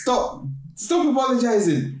 stop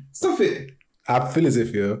apologizing. Stop it. I feel as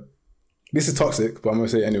if, this is toxic, but I'm going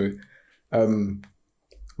to say it anyway.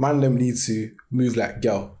 Man, them need to move like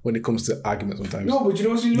girl when it comes to arguments sometimes. No, but you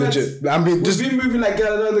know what's really mad? I mean, we've been moving like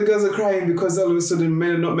girl and other girls are crying because all of a sudden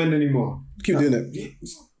men are not men anymore. Keep doing it.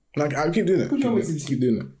 Like, I keep doing it. Keep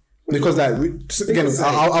doing it. Because like,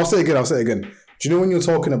 I'll say it again. Do you know when you're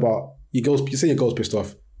talking about you say your girl's pissed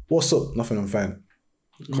off? What's up? Nothing, I'm fine.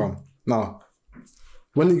 Calm. Now,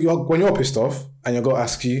 when you're pissed off and your girl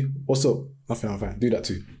asks you, what's up? Nothing, I'm fine. Do that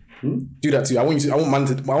too. Do that too. I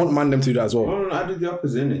want man them to do that as well. No, I do the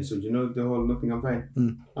opposite, innit? So do you know the whole nothing, I'm fine.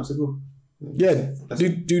 I said go. Yeah,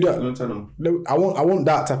 do that. Don't tell them. I want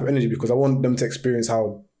that type of energy because I want them to experience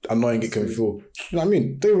how annoying it can feel. You know what I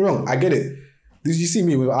mean? Don't get me wrong, I get it. You see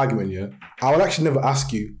me with an argument, yeah? I will actually never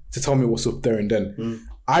ask you to tell me what's up there and then.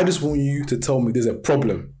 I just want you to tell me there's a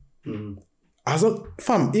problem. As long,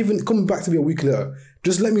 fam, even coming back to me a week later,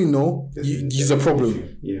 just let me know there's a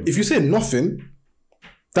problem. Yeah. If you say nothing,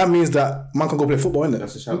 that means that man can go play football, innit?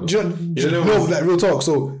 That's a shout. No, like real talk.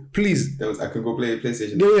 So please, I could go play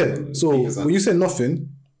PlayStation. Yeah. So when you say nothing,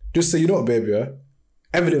 just say, you know what, baby,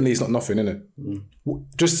 evidently it's not nothing, innit?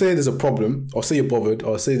 Just say there's a problem, or say you're bothered,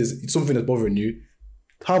 or say there's something that's bothering you.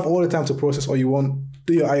 Have all the time to process all you want.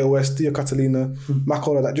 Do your iOS, do your Catalina, Mac,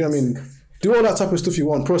 all of that. Do you know what I mean? Do all that type of stuff you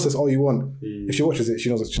want. Process all you want. If she watches it, she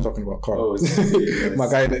knows what she's talking about. Carl. My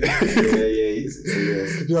guy. Yeah. Do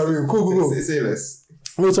you know what I mean? Cool. Say less.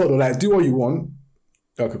 We'll talk though, like, do all you want.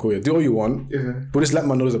 Okay, cool, yeah. Do all you want. Yeah. But just let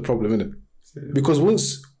man know there's a problem, innit? Yeah. Because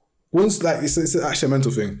once like, it's actually a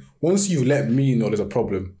mental thing. Once you let me know there's a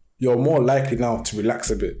problem, you're more likely now to relax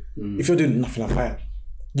a bit. If you're doing nothing, I'm fine.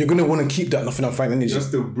 You're gonna want to keep that nothing, I'm fine energy. You're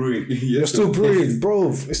still brewing. You're still brewing,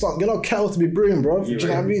 bro. It's not, you're not kettle to be brewing, bro. Do you know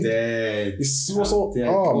what I mean? Dead. It's what's all.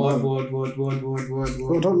 Bro,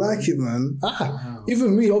 don't like it, man.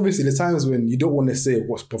 Even me, obviously, the times when you don't want to say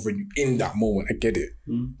what's bothering you in that moment, I get it.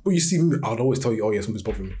 But you see me, I'll always tell you, oh yeah, something's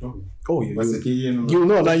bothering me. Oh yeah, you'll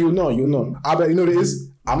know. Now you'll know. I bet you know what it is.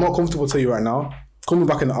 I'm not comfortable to tell you right now. Call me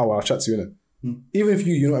back in an hour. I'll chat to you, innit? Even if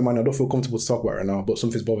you know what I mean, I don't feel comfortable to talk about it right now, but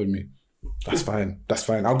something's bothering me. That's fine.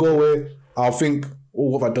 I'll go away. I'll think,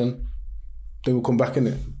 what have I done? Then we'll come back in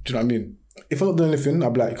it. Do you know what I mean? If I'm not doing anything, I'll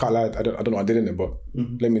be like, you can't lie. I don't know what I did in it, but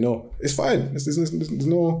let me know. It's fine. There's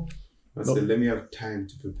no... So let me have time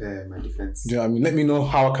to prepare my defense. Do you know what I mean? Let me know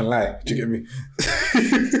how I can lie. Do you get me?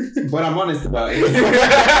 But I'm honest about it.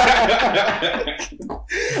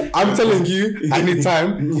 I'm telling you, I need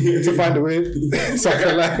time to find a way so I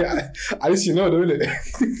can lie. At least you know, don't it?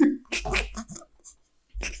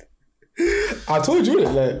 I told you,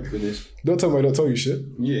 like, don't tell me I don't tell you shit.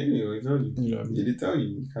 Yeah, I told you. You know, he did tell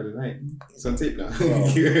you. Kind of night. It's on tape now.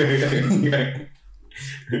 Wow.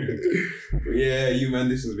 Yeah, you man,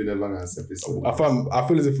 this has been a long ass episode. I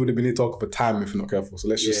feel as if we'd have been here talking for time if you're not careful. So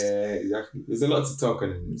let's just. Yeah, exactly. There's a lot to talk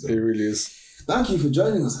on. So. It really is. Thank you for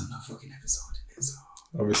joining us on that fucking episode. So,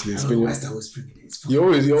 obviously, it's been. Why I was bringing it.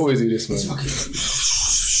 You always do this, man.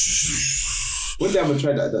 One day I'm gonna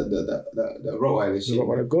try that Rottweiler shit.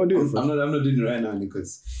 Rottweiler, go do it I'm first. not doing it right now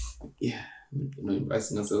because we're not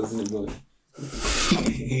embarrassing ourselves in the morning.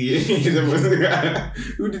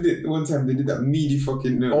 Who did it one time? They did that meaty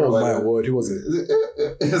fucking. Oh my word, who was it?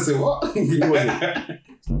 I said what? Who was it? I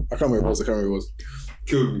can't remember who it was.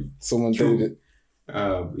 Killed me. Someone True. did it.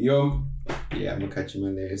 Yo, yeah, I'm gonna catch you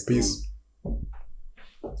man there. Peace.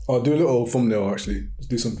 I'll do a little thumbnail actually. Just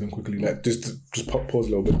do something quickly, like just pause a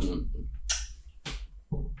little bit.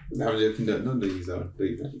 I'm joking. Don't do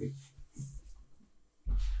that.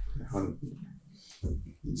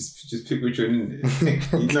 Just pick which one in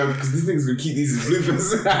there. You know, because this thing's gonna keep these as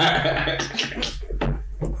bloopers.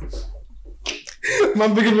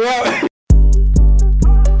 Man, picking me out.